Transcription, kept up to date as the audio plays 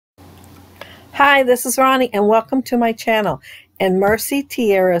Hi, this is Ronnie, and welcome to my channel and Mercy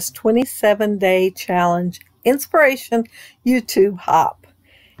Tiara's 27-day challenge inspiration YouTube hop.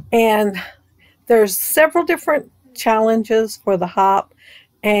 And there's several different challenges for the hop,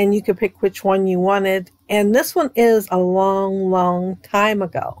 and you could pick which one you wanted. And this one is a long time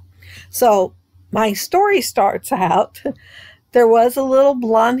ago. So my story starts out. There was a little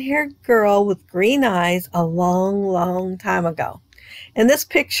blonde-haired girl with green eyes a long time ago. And this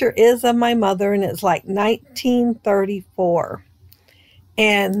picture is of my mother, and it's like 1934.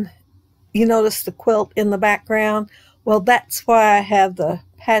 And you notice the quilt in the background? Well, that's why I have the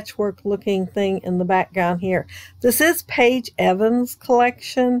patchwork looking thing in the background here. This is Paige Evans'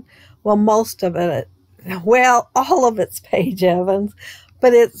 collection. Well, most of it, well, all of it's Paige Evans,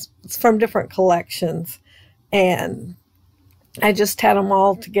 but it's from different collections. And I just had them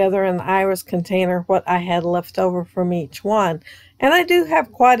all together in the iris container, what I had left over from each one. And I do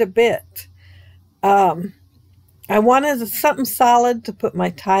have quite a bit. I wanted something solid to put my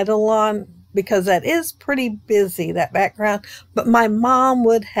title on because that is pretty busy, that background. But my mom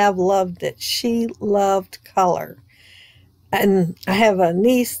would have loved it. She loved color. And I have a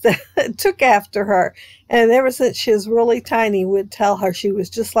niece that took after her. And ever since she was really tiny, would tell her she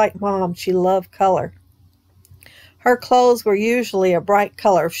was just like Mom. She loved color. Her clothes were usually a bright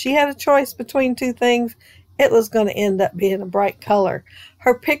color. If she had a choice between two things, it was going to end up being a bright color.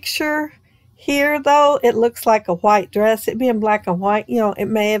 Her picture here, though, it looks like a white dress. It being black and white, you know, it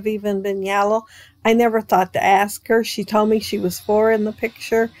may have even been yellow. I never thought to ask her. She told me she was 4 in the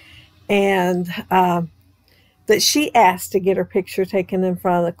picture, and that she asked to get her picture taken in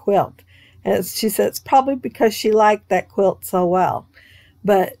front of the quilt. And she said it's probably because she liked that quilt so well.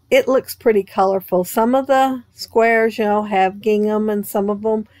 But it looks pretty colorful. Some of the squares, you know, have gingham, and some of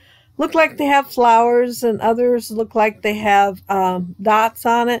them look like they have flowers, and others look like they have dots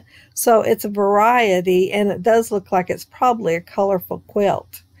on it. So it's a variety, and it does look like it's probably a colorful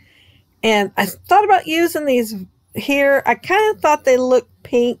quilt. And I thought about using these here. I kind of thought they looked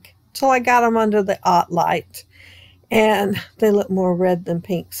pink till I got them under the aught light, and they look more red than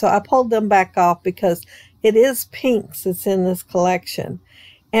pink. So I pulled them back off because it is pinks that's in this collection.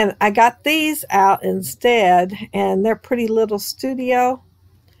 And I got these out instead, and they're pretty little studio.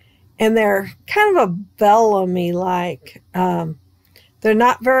 And they're kind of a vellum-y like. They're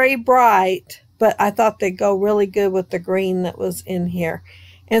not very bright, but I thought they'd go really good with the green that was in here.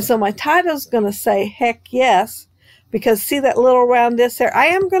 And so my title's going to say, heck yes, because see that little round disc there? I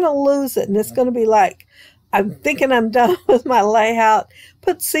am going to lose it, and it's going to be like, I'm thinking I'm done with my layout,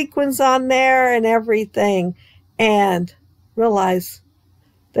 put sequins on there and everything, and realize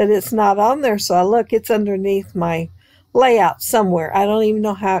that it's not on there. So I look, it's underneath my layout somewhere. I don't even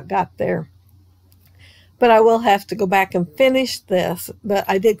know how it got there. But I will have to go back and finish this. But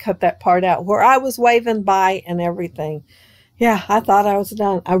I did cut that part out where I was waving by and everything. Yeah, I thought I was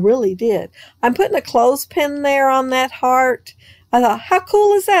done. I really did. I'm putting a clothespin there on that heart. I thought, how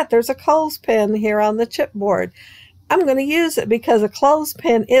cool is that? There's a clothespin here on the chipboard. I'm going to use it because a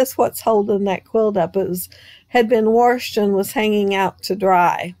clothespin is what's holding that quilt up. It had been washed and was hanging out to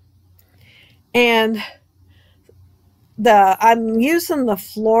dry. And I'm using the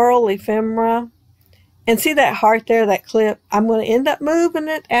floral ephemera. And see that heart there, that clip? I'm going to end up moving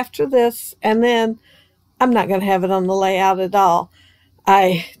it after this, and then I'm not going to have it on the layout at all.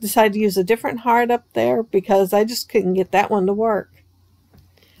 I decided to use a different heart up there because I just couldn't get that one to work.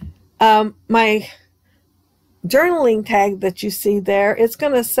 My journaling tag that you see there, it's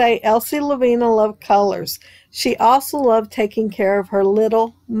going to say Elsie Lavina loved colors. She also loved taking care of her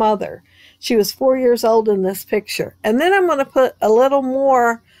little mother. She was 4 years old in this picture. And then I'm going to put a little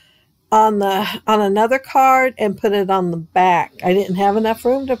more on another card and put it on the back. I didn't have enough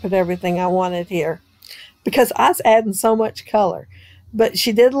room to put everything I wanted here because I was adding so much color. But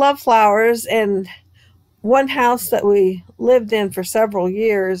she did love flowers, and one house that we lived in for several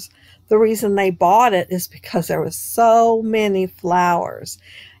years, the reason they bought it is because there was so many flowers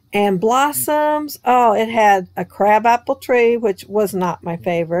and blossoms. Oh, it had a crabapple tree, which was not my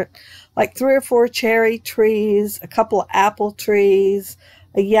favorite, like 3 or 4 cherry trees, a couple of apple trees,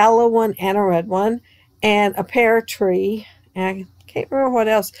 a yellow one and a red one, and a pear tree. And I can't remember what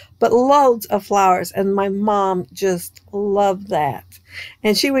else, but loads of flowers. And my mom just loved that.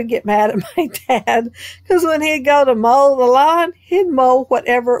 And she would get mad at my dad because when he'd go to mow the lawn, he'd mow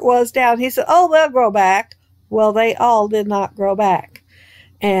whatever it was down. He said, oh, they'll grow back. Well, they all did not grow back.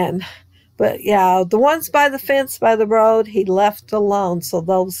 But yeah, the ones by the fence by the road, he left alone, so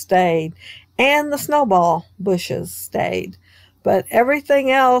those stayed. And the snowball bushes stayed. But everything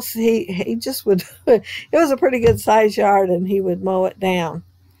else, he just would, it was a pretty good size yard, and he would mow it down.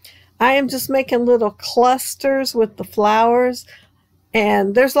 I am just making little clusters with the flowers,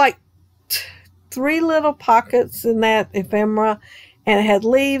 and there's like 3 little pockets in that ephemera, and it had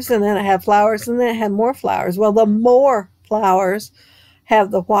leaves, and then it had flowers, and then it had more flowers. Well, the more flowers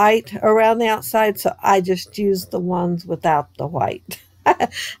have the white around the outside, so I just used the ones without the white. I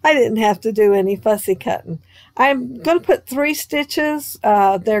didn't have to do any fussy cutting. I'm going to put 3 stitches.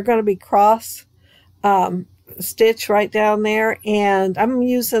 They're going to be cross stitch right down there, and I'm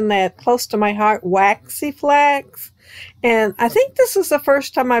using that Close to My Heart waxy flax, and I think this is the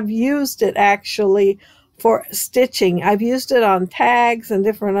first time I've used it actually for stitching. I've used it on tags and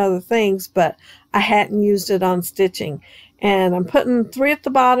different other things, but I hadn't used it on stitching. And I'm putting 3 at the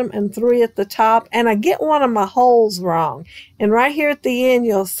bottom and 3 at the top, and I get one of my holes wrong, and right here at the end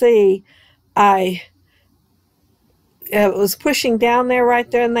you'll see I was pushing down there, right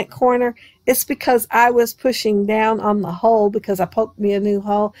there in that corner. It's because I was pushing down on the hole because I poked me a new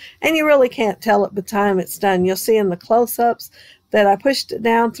hole, and you really can't tell it by the time it's done. You'll see in the close-ups that I pushed it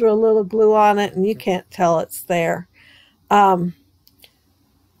down, threw a little glue on it, and you can't tell it's there. I'm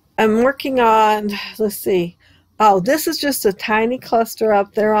working on, let's see, oh, this is just a tiny cluster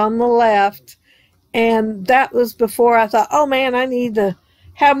up there on the left, and that was before I thought, oh man, I need to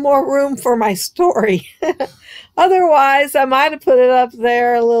have more room for my story. Otherwise, I might have put it up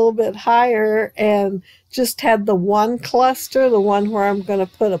there a little bit higher and just had the one cluster, the one where I'm going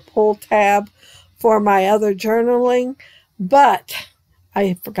to put a pull tab for my other journaling. But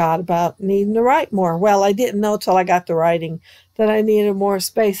I forgot about needing to write more. Well, I didn't know till I got to writing that I needed more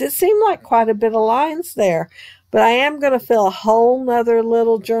space. It seemed like quite a bit of lines there. But I am going to fill a whole nother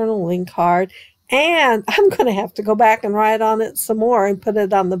little journaling card. And I'm going to have to go back and write on it some more and put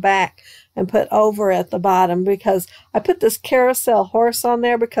it on the back and put over at the bottom, because I put this carousel horse on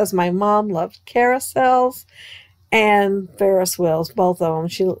there because my mom loved carousels and Ferris wheels, both of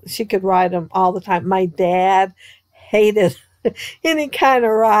them. She could ride them all the time. My dad hated any kind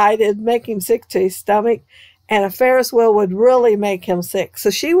of ride. It'd make him sick to his stomach, and a Ferris wheel would really make him sick. So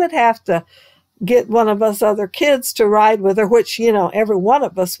she would have to get one of us other kids to ride with her, which, you know, every one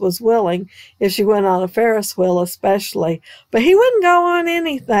of us was willing if she went on a Ferris wheel especially. But he wouldn't go on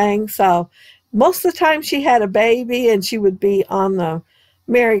anything. So most of the time she had a baby and she would be on the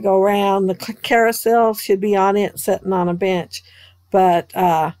merry-go-round. The carousel, she'd be on it sitting on a bench. But,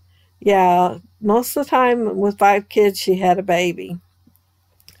 yeah, most of the time with 5 kids, she had a baby.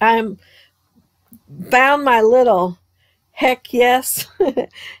 I found my little heck yes,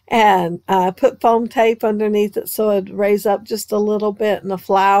 and put foam tape underneath it so it'd raise up just a little bit, and a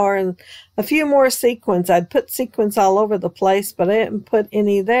flower and a few more sequins. I'd put sequins all over the place, but I didn't put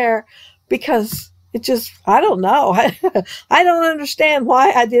any there because it just, I don't know. I don't understand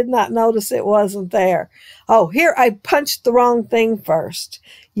why I did not notice it wasn't there. Oh, here I punched the wrong thing first.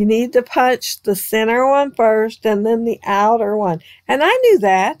 You need to punch the center one first and then the outer one. And I knew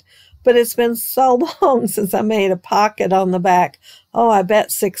that. But it's been so long since I made a pocket on the back. Oh, I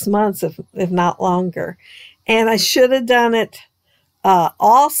bet 6 months, if not longer. And I should have done it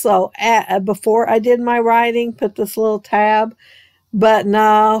also before I did my writing, put this little tab. But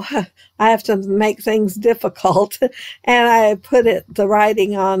no, I have to make things difficult. And I put the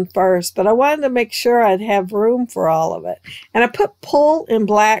writing on first. But I wanted to make sure I'd have room for all of it. And I put pull in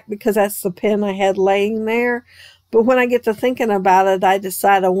black because that's the pen I had laying there. But when I get to thinking about it, I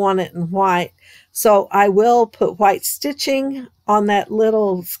decide I want it in white. So I will put white stitching on that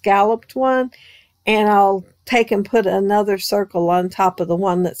little scalloped one, and I'll take and put another circle on top of the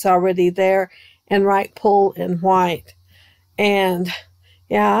one that's already there and write pull in white. And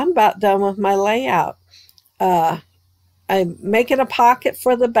yeah, I'm about done with my layout. I'm making a pocket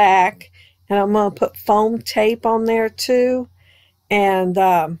for the back, and I'm going to put foam tape on there too. And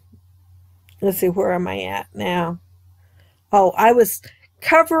let's see, where am I at now? Oh, I was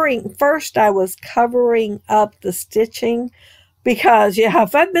covering up the stitching because, yeah,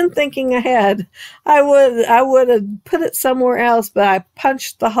 if I'd been thinking ahead, I would have put it somewhere else, but I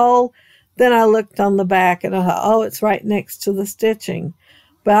punched the hole. Then I looked on the back and I thought, oh, it's right next to the stitching.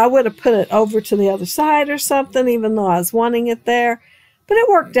 But I would have put it over to the other side or something, even though I was wanting it there. But it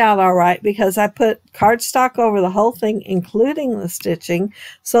worked out all right because I put cardstock over the whole thing, including the stitching,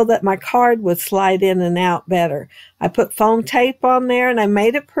 so that my card would slide in and out better. I put foam tape on there, and I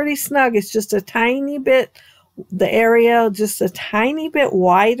made it pretty snug. It's just a tiny bit, the area just a tiny bit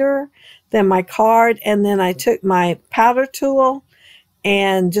wider than my card. And then I took my powder tool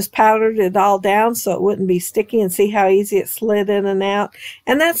and just powdered it all down so it wouldn't be sticky, and see how easy it slid in and out.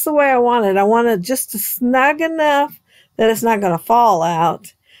 And that's the way I want it. I want it just snug enough that it's not going to fall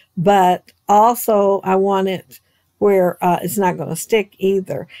out, but also I want it where it's not going to stick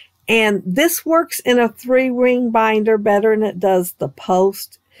either. And this works in a 3-ring binder better than it does the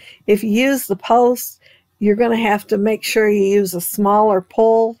post. If you use the post, you're going to have to make sure you use a smaller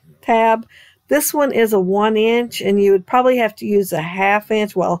pull tab. This one is a 1-inch, and you would probably have to use a 1/2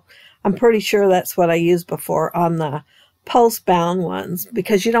 inch. Well, I'm pretty sure that's what I used before on the post-bound ones,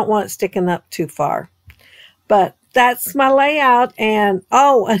 because you don't want it sticking up too far. But that's my layout. And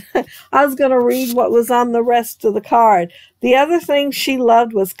oh, I was going to read what was on the rest of the card. The other thing she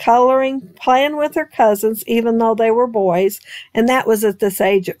loved was coloring, playing with her cousins, even though they were boys. And that was at this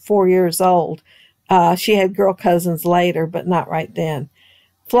age at 4 years old. She had girl cousins later, but not right then.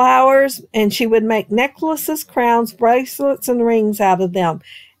 Flowers, and she would make necklaces, crowns, bracelets, and rings out of them.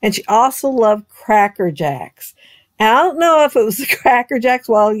 And she also loved Cracker Jacks. And I don't know if it was the Cracker Jacks.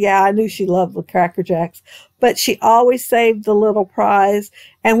 Well, yeah, I knew she loved the Cracker Jacks. But she always saved the little prize.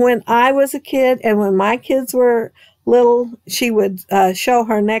 And when I was a kid and when my kids were little, she would show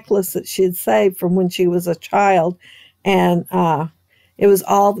her necklace that she had saved from when she was a child. And it was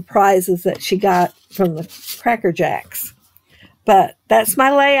all the prizes that she got from the Cracker Jacks. But that's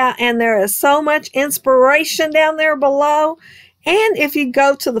my layout, and there is so much inspiration down there below. And if you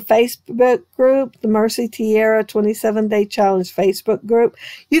go to the Facebook group, the Mercy Tiara 27-Day Challenge Facebook group,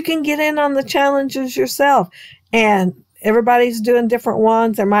 you can get in on the challenges yourself. And everybody's doing different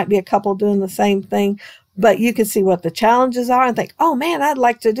ones. There might be a couple doing the same thing, but you can see what the challenges are and think, oh man, I'd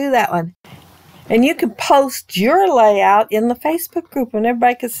like to do that one. And you can post your layout in the Facebook group, and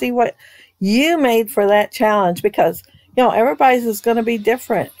everybody can see what you made for that challenge, because you know, everybody's is going to be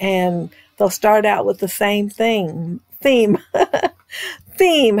different, and they'll start out with the same theme.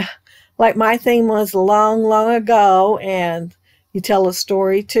 Like my theme was long, long ago, and you tell a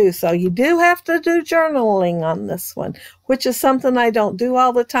story too. So you do have to do journaling on this one, which is something I don't do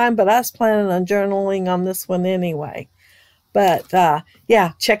all the time, but I was planning on journaling on this one anyway. But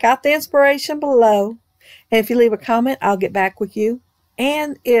yeah, check out the inspiration below. And if you leave a comment, I'll get back with you.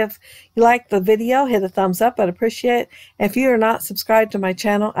 And if you like the video, hit a thumbs up. I'd appreciate it. If you are not subscribed to my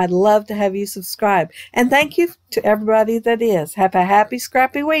channel, I'd love to have you subscribe. And thank you to everybody that is. Have a happy,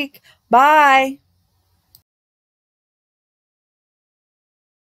 scrappy week. Bye.